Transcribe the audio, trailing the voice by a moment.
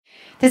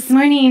This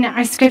morning,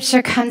 our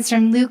scripture comes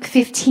from Luke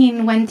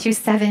 15, 1 through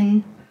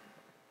 7.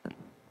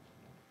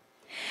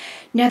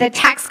 Now the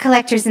tax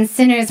collectors and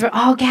sinners were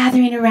all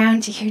gathering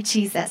around to hear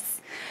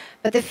Jesus.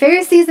 But the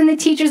Pharisees and the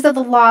teachers of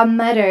the law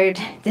muttered,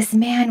 "This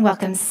man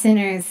welcomes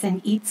sinners and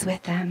eats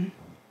with them."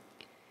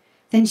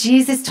 Then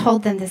Jesus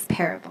told them this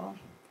parable.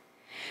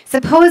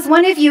 "Suppose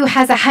one of you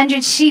has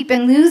 100 sheep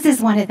and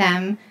loses one of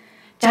them.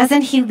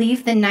 Doesn't he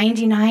leave the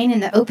 99 in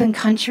the open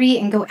country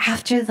and go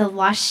after the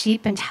lost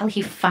sheep until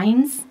he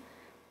finds it?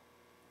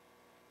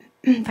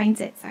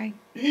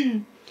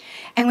 And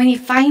when he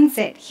finds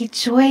it, he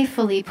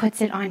joyfully puts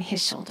it on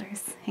his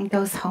shoulders and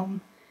goes home.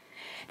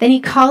 Then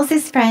he calls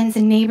his friends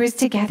and neighbors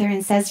together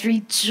and says,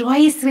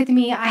 'Rejoice with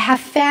me, I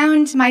have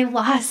found my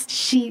lost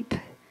sheep.'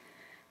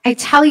 I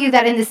tell you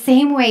that in the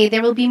same way,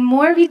 there will be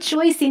more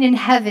rejoicing in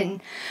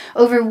heaven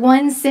over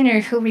one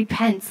sinner who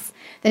repents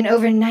than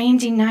over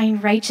 99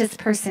 righteous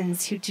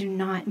persons who do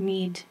not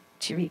need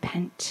to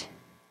repent."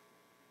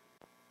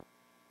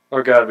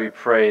 Lord God, we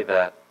pray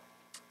that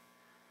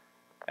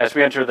as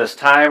we enter this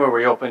time where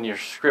we open your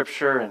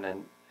scripture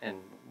and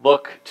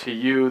look to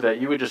you, that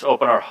you would just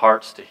open our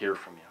hearts to hear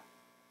from you.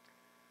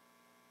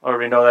 Lord,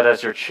 we know that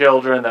as your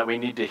children that we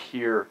need to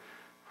hear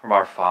from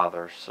our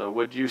Father. So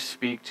would you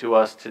speak to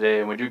us today,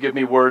 and would you give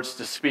me words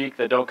to speak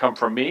that don't come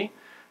from me,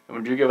 and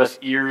would you give us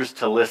ears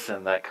to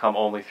listen that come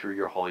only through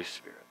your Holy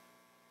Spirit.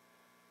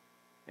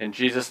 In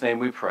Jesus' name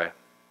we pray.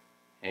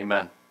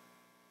 Amen.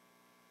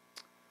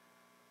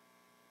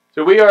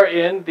 So we are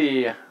in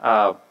the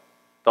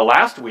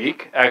last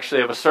week,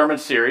 actually, of a sermon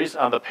series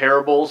on the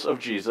parables of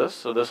Jesus.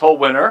 So this whole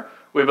winter,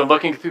 we've been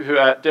looking through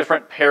at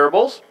different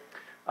parables.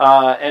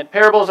 And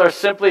parables are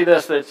simply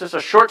this, that it's just a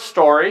short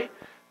story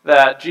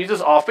that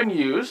Jesus often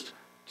used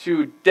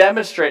to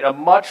demonstrate a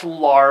much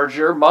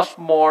larger, much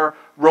more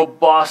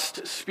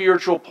robust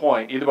spiritual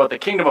point, either about the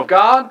kingdom of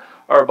God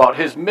or about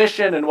his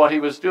mission and what he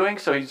was doing.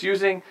 So he's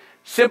using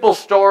simple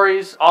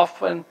stories,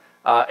 often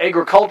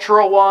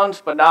agricultural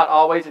ones, but not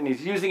always, and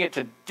he's using it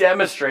to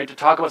demonstrate, to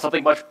talk about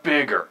something much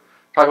bigger,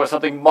 talk about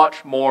something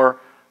much more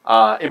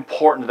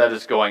important that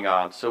is going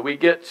on. So we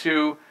get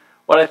to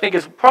what I think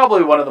is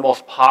probably one of the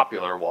most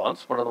popular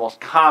ones, one of the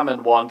most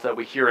common ones that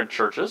we hear in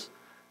churches,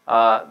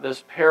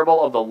 this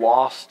parable of the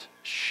lost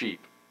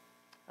sheep.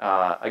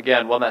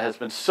 Again, one that has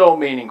been so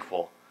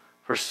meaningful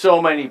for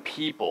so many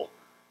people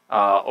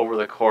over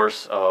the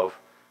course of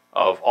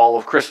all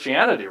of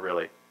Christianity,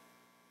 really.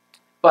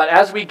 But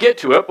as we get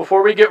to it,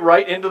 before we get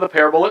right into the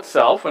parable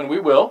itself, and we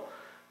will,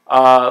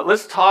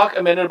 let's talk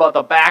a minute about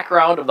the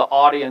background of the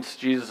audience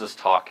Jesus is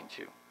talking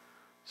to.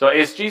 So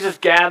as Jesus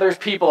gathers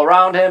people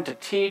around him to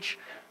teach,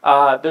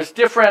 there's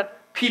different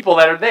people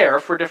that are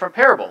there for different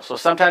parables. So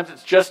sometimes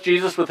it's just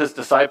Jesus with his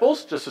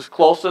disciples, just his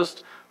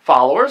closest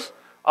followers.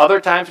 Other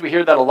times we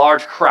hear that a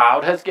large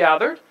crowd has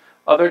gathered.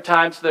 Other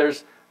times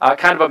there's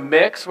kind of a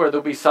mix where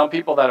there'll be some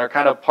people that are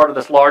kind of part of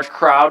this large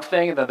crowd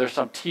thing, and then there's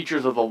some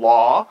teachers of the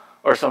law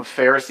or some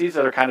Pharisees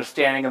that are kind of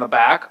standing in the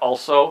back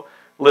also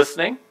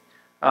listening.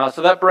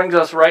 So that brings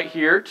us right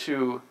here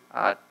to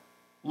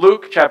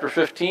Luke chapter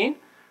 15,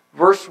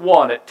 verse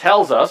 1. It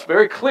tells us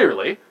very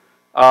clearly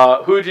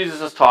who Jesus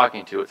is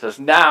talking to. It says,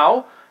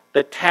 "Now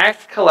the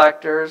tax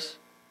collectors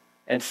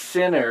and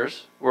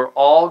sinners were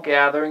all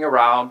gathering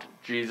around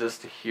Jesus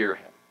to hear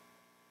him.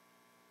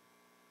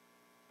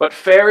 But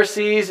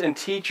Pharisees and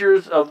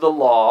teachers of the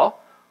law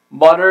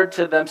muttered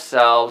to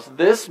themselves,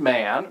 'This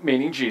man,'"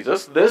 meaning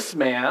Jesus, "'this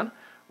man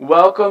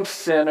welcomes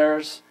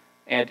sinners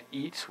and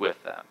eats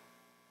with them.'"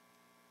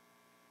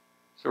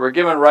 So we're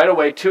given right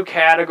away two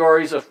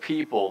categories of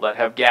people that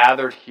have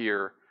gathered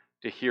here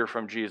to hear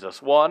from Jesus.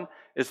 One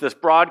is this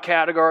broad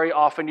category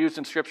often used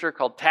in Scripture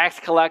called tax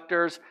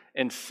collectors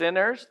and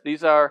sinners.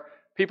 These are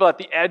people at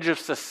the edge of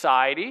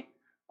society.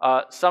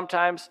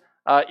 Sometimes,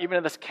 even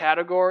in this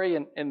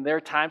category, in their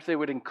times, they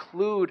would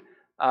include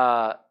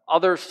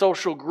other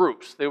social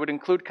groups. They would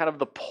include kind of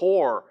the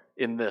poor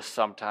in this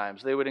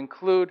sometimes. They would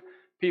include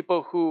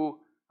people who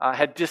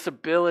had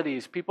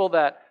disabilities, people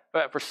that,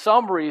 for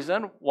some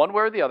reason, one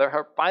way or the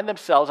other, find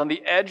themselves on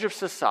the edge of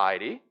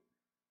society.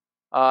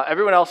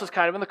 Everyone else is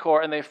kind of in the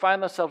core, and they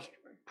find themselves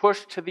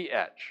pushed to the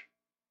edge.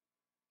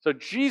 So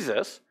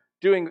Jesus,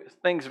 doing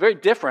things very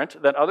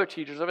different than other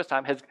teachers of his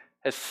time, has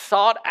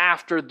sought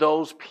after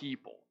those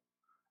people.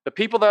 The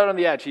people that are on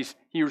the edge,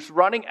 he's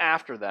running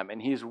after them,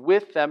 and he's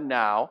with them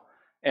now.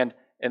 And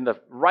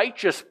the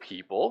righteous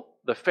people,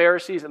 the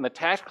Pharisees and the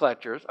tax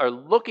collectors, are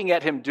looking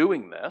at him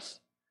doing this.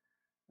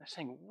 They're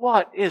saying,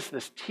 "What is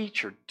this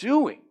teacher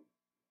doing?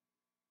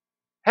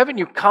 Haven't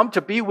you come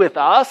to be with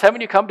us?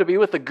 Haven't you come to be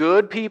with the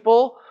good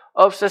people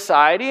of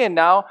society? And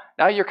now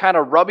you're kind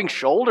of rubbing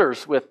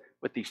shoulders with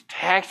these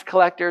tax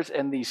collectors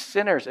and these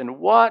sinners. And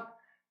what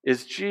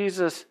is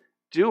Jesus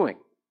doing?"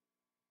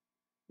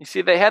 You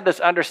see, they had this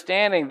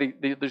understanding,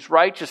 these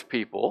righteous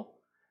people,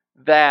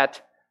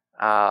 that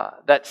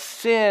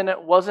sin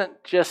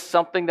wasn't just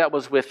something that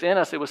was within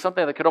us. It was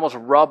something that could almost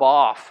rub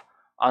off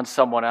on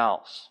someone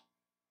else.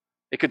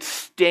 It could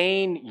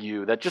stain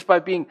you, that just by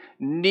being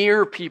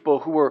near people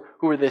who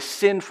were this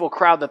sinful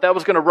crowd, that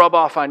was going to rub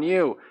off on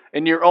you.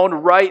 And your own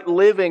right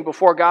living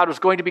before God was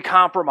going to be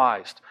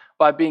compromised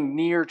by being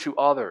near to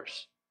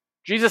others.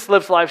 Jesus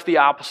lives life the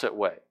opposite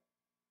way.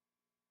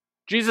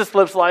 Jesus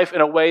lives life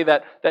in a way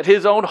that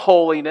his own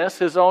holiness,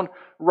 his own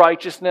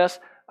righteousness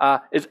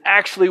is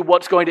actually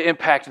what's going to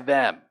impact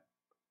them.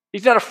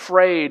 He's not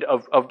afraid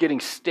of getting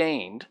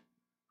stained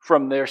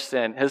from their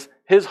sin.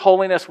 His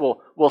holiness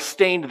will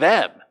stain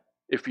them,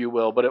 if you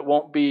will, but it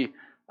won't be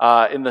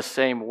in the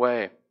same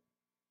way.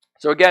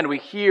 So again, we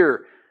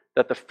hear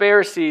that the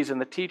Pharisees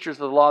and the teachers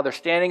of the law, they're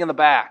standing in the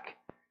back.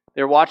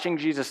 They're watching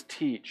Jesus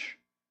teach.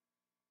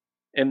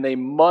 And they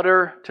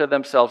mutter to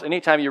themselves.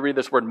 Anytime you read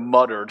this word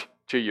muttered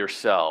to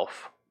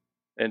yourself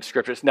in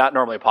Scripture, it's not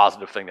normally a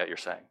positive thing that you're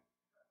saying.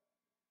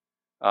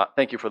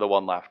 Thank you for the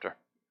one laughter,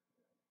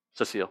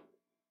 Cecile.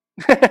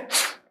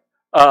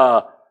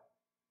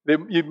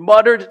 You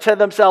muttered to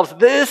themselves,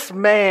 this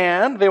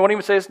man, they won't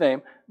even say his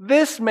name,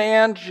 this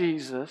man,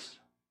 Jesus,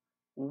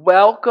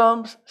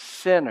 welcomes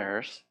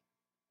sinners.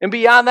 And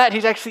beyond that,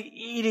 he's actually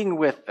eating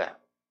with them.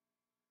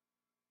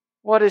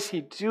 What is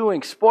he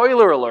doing?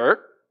 Spoiler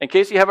alert, in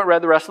case you haven't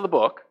read the rest of the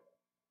book,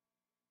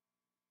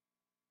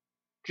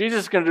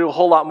 Jesus is going to do a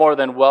whole lot more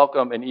than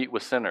welcome and eat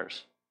with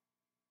sinners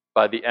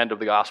by the end of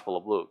the Gospel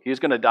of Luke. He's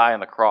going to die on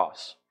the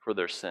cross for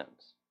their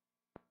sins.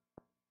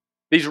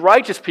 These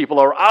righteous people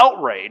are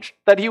outraged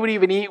that he would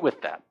even eat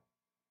with them.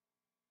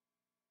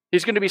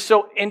 He's going to be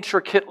so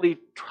intricately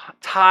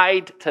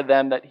tied to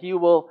them that he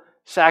will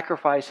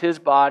sacrifice his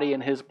body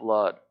and his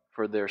blood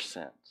for their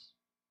sins.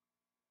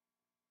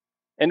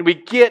 And we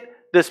get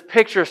this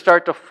picture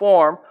start to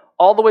form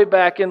all the way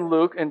back in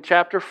Luke in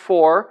chapter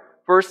 4,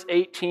 verse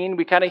 18.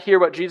 We kind of hear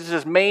what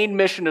Jesus' main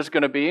mission is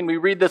going to be, and we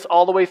read this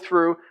all the way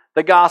through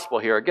the gospel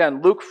here.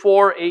 Again, Luke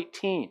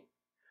 4:18.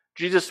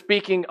 Jesus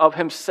speaking of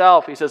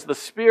himself, he says, the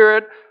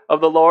Spirit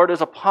of the Lord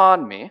is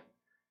upon me,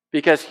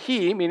 because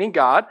he, meaning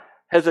God,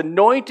 has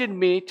anointed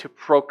me to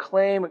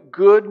proclaim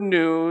good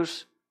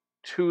news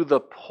to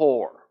the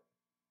poor.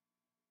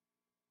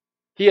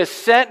 He has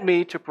sent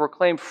me to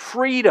proclaim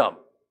freedom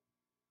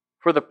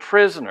for the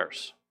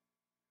prisoners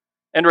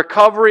and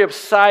recovery of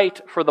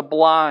sight for the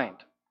blind,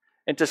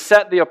 and to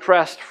set the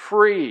oppressed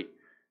free,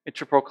 and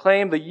to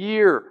proclaim the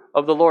year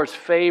of the Lord's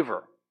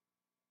favor.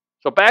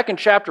 So back in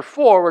chapter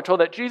 4, we're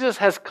told that Jesus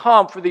has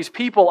come for these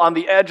people on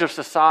the edge of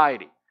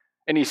society,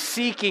 and he's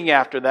seeking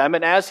after them,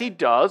 and as he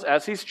does,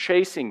 as he's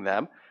chasing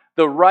them,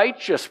 the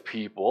righteous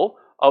people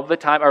of the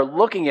time are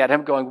looking at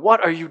him going,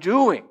 what are you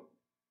doing?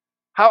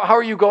 How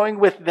are you going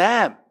with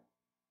them?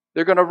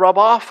 They're going to rub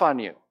off on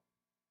you.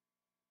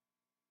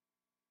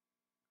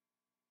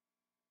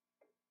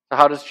 So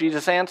how does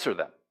Jesus answer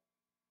them?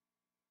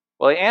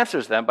 Well, he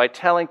answers them by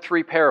telling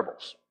 3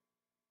 parables.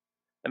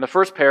 And the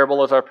first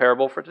parable is our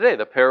parable for today,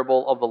 the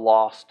parable of the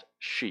lost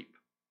sheep.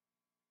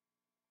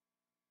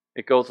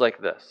 It goes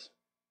like this.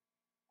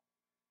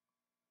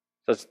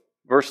 It says,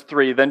 verse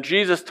 3, then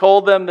Jesus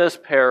told them this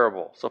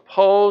parable.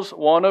 Suppose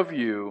one of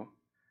you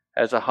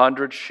has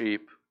 100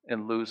 sheep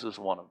and loses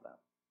one of them.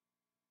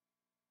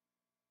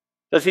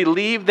 Does he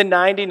leave the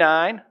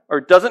 99,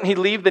 or doesn't he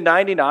leave the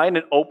 99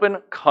 in open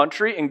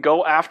country and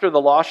go after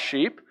the lost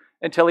sheep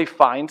until he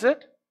finds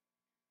it?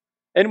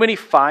 And when he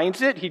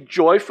finds it, he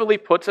joyfully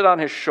puts it on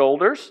his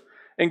shoulders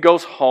and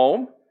goes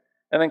home,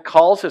 and then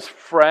calls his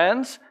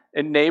friends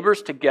and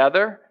neighbors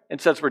together and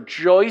says,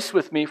 rejoice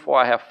with me, for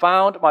I have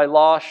found my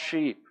lost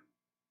sheep.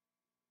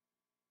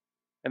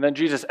 And then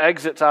Jesus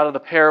exits out of the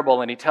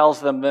parable and he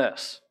tells them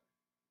this.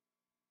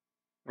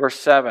 Verse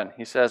 7,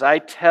 he says, I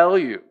tell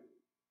you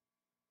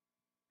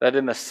that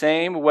in the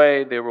same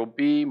way there will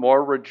be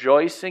more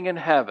rejoicing in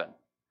heaven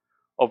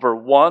over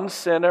one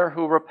sinner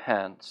who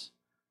repents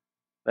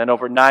than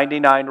over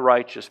 99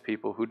 righteous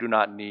people who do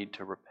not need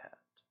to repent.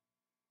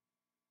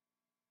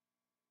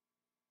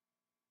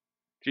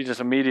 Jesus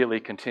immediately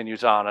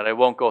continues on, and I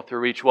won't go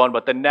through each one,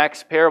 but the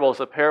next parable is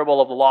the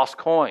parable of the lost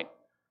coin.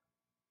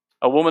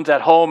 A woman's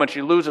at home and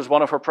she loses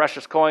one of her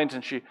precious coins,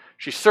 and she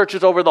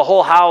searches over the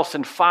whole house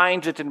and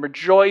finds it and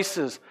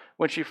rejoices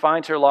when she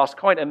finds her lost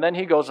coin. And then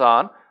he goes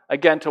on,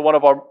 again, to one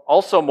of our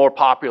also more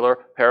popular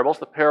parables,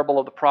 the parable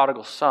of the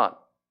prodigal son.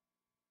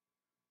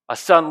 A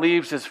son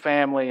leaves his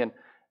family and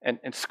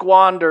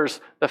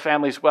squanders the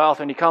family's wealth,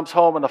 and he comes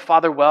home and the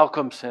father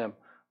welcomes him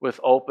with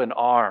open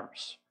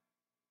arms.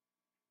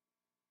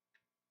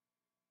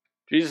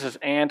 Jesus is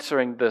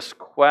answering this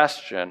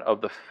question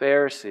of the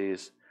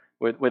Pharisees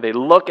where they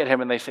look at him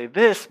and they say,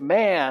 this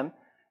man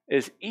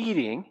is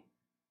eating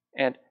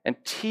and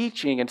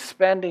teaching and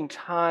spending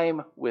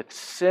time with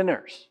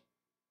sinners.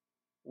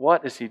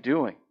 What is he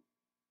doing?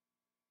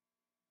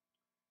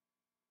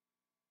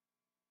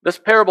 This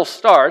parable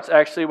starts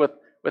actually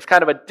with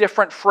kind of a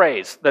different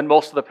phrase than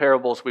most of the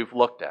parables we've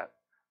looked at.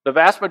 The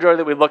vast majority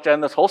that we've looked at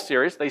in this whole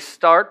series, they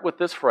start with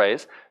this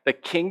phrase, the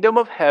kingdom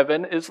of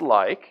heaven is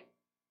like... ...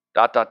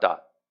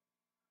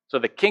 So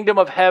the kingdom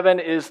of heaven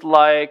is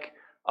like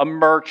a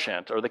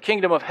merchant, or the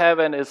kingdom of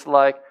heaven is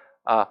like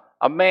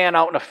a man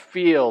out in a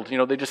field.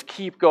 They just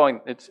keep going.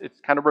 It's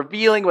kind of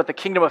revealing what the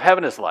kingdom of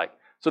heaven is like.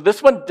 So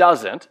this one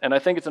doesn't, and I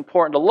think it's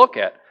important to look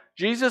at.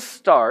 Jesus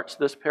starts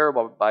this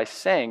parable by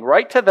saying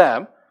right to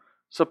them,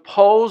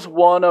 suppose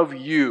one of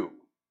you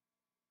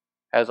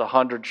has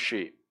 100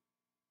 sheep.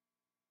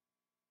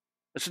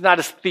 This is not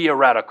as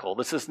theoretical.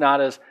 This is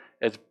not as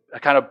a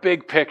kind of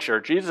big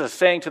picture. Jesus is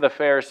saying to the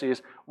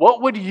Pharisees,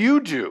 what would you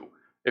do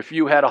if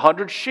you had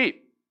 100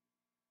 sheep?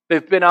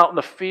 They've been out in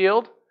the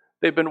field.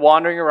 They've been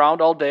wandering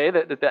around all day.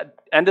 That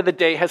end of the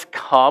day has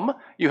come.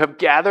 You have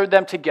gathered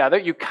them together.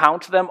 You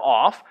count them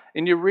off,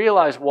 and you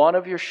realize one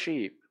of your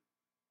sheep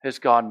has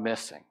gone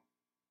missing.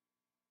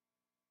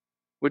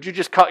 Would you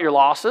just cut your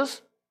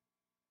losses?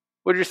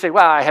 Would you say,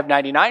 well, I have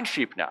 99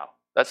 sheep now?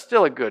 That's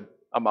still a good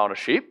amount of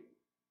sheep.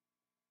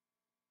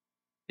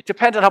 It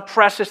depends on how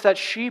precious that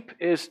sheep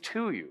is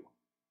to you,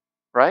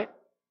 right?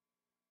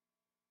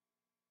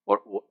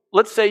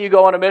 Let's say you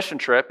go on a mission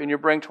trip and you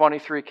bring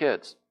 23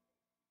 kids.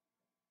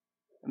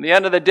 At the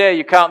end of the day,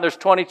 you count and there's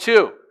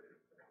 22.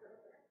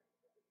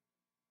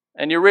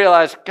 And you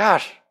realize,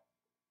 gosh,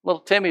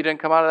 little Timmy didn't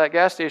come out of that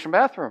gas station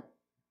bathroom.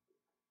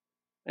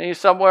 And he's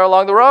somewhere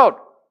along the road.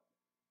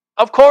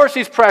 Of course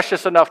he's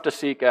precious enough to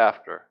seek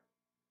after.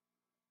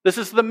 This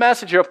is the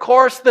message here. Of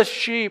course the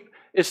sheep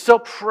is so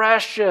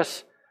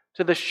precious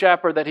to the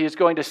shepherd that he's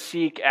going to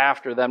seek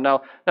after them.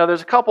 Now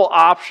there's a couple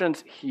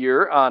options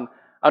here on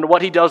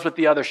what he does with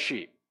the other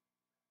sheep.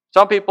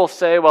 Some people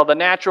say, well, the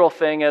natural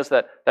thing is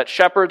that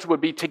shepherds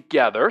would be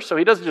together, so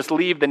he doesn't just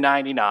leave the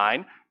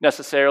 99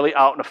 necessarily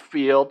out in a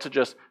field to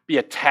just be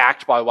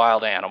attacked by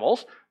wild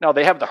animals. Now,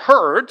 they have the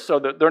herd, so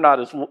they're not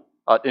as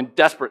in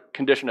desperate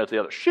condition as the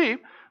other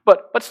sheep,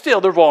 but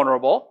still they're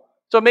vulnerable.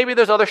 So maybe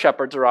there's other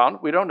shepherds around,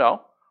 we don't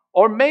know.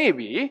 Or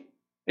maybe,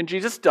 and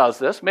Jesus does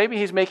this, maybe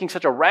he's making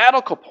such a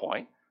radical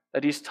point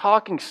that he's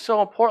talking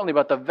so importantly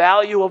about the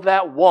value of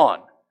that one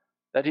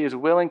that he is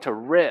willing to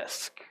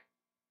risk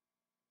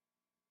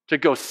to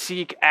go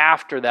seek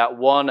after that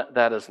one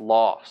that is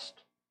lost.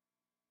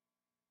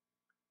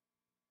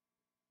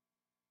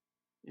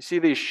 You see,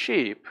 these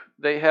sheep,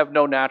 they have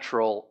no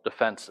natural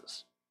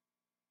defenses.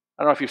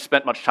 I don't know if you've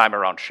spent much time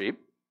around sheep.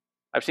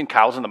 I've seen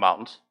cows in the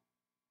mountains.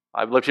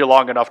 I've lived here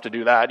long enough to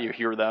do that. You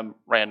hear them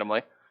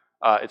randomly.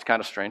 It's kind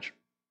of strange.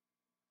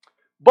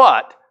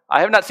 But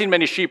I have not seen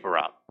many sheep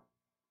around.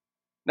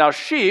 Now,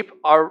 sheep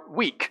are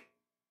weak.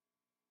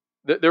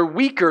 They're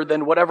weaker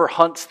than whatever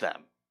hunts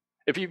them.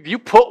 If you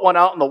put one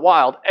out in the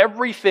wild,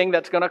 everything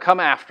that's going to come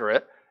after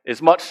it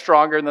is much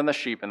stronger than the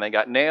sheep. And they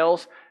got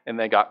nails, and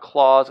they got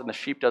claws, and the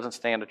sheep doesn't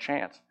stand a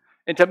chance.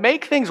 And to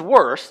make things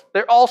worse,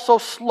 they're also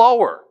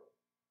slower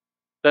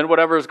than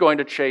whatever is going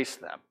to chase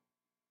them.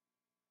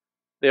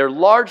 They're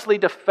largely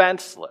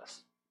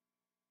defenseless.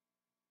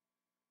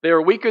 They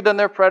are weaker than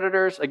their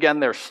predators. Again,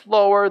 they're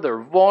slower,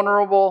 they're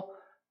vulnerable.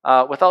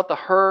 Without the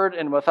herd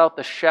and without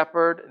the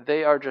shepherd,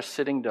 they are just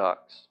sitting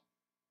ducks.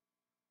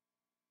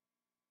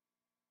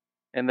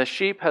 And the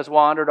sheep has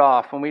wandered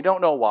off, and we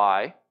don't know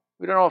why.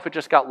 We don't know if it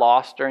just got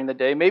lost during the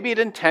day. Maybe it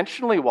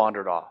intentionally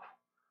wandered off.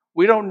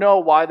 We don't know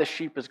why the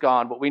sheep is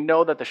gone, but we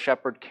know that the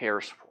shepherd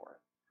cares for it.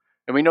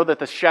 And we know that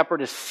the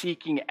shepherd is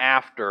seeking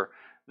after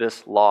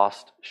this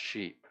lost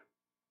sheep.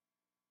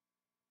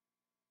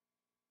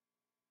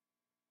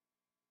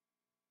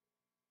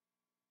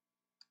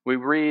 We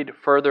read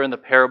further in the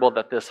parable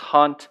that this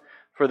hunt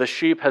for the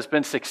sheep has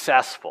been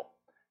successful.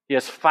 He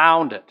has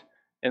found it.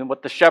 And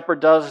what the shepherd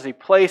does is he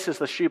places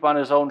the sheep on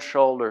his own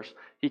shoulders.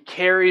 He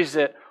carries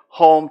it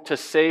home to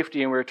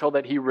safety, and we're told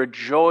that he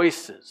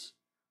rejoices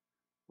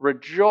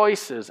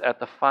at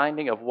the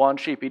finding of one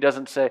sheep. He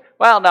doesn't say,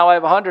 well, now I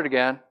have 100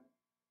 again.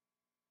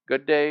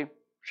 Good day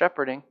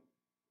shepherding.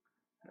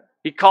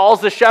 He calls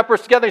the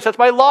shepherds together. He says,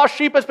 my lost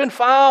sheep has been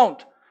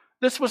found.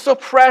 This was so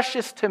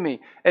precious to me.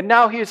 And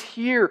now he is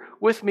here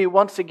with me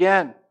once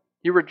again.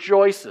 He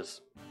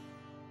rejoices.